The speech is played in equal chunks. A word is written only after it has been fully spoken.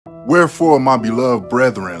Wherefore, my beloved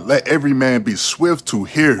brethren, let every man be swift to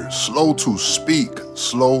hear, slow to speak,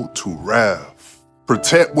 slow to wrath.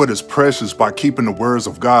 Protect what is precious by keeping the words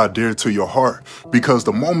of God dear to your heart, because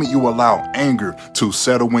the moment you allow anger to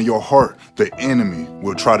settle in your heart, the enemy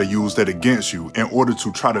will try to use that against you in order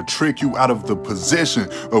to try to trick you out of the position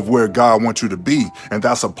of where God wants you to be. And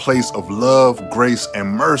that's a place of love, grace, and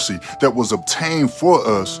mercy that was obtained for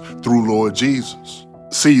us through Lord Jesus.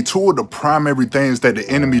 See, two of the primary things that the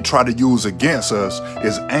enemy try to use against us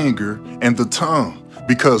is anger and the tongue.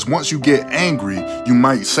 Because once you get angry, you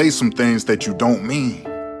might say some things that you don't mean.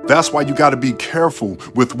 That's why you got to be careful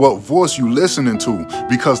with what voice you listening to,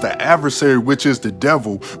 because the adversary, which is the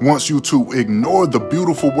devil, wants you to ignore the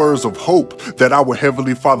beautiful words of hope that our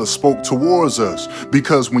Heavenly Father spoke towards us.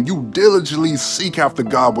 Because when you diligently seek after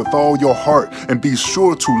God with all your heart and be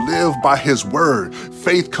sure to live by His word,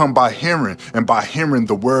 faith come by hearing, and by hearing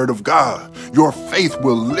the word of God. Your faith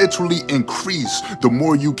will literally increase the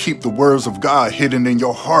more you keep the words of God hidden in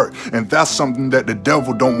your heart, and that's something that the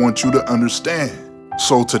devil don't want you to understand.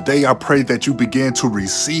 So today I pray that you begin to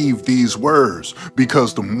receive these words,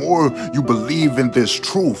 because the more you believe in this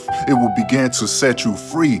truth, it will begin to set you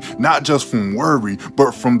free, not just from worry,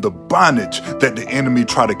 but from the bondage that the enemy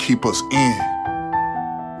try to keep us in.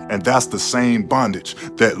 And that's the same bondage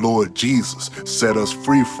that Lord Jesus set us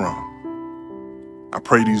free from. I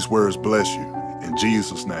pray these words bless you. In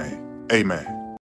Jesus' name, amen.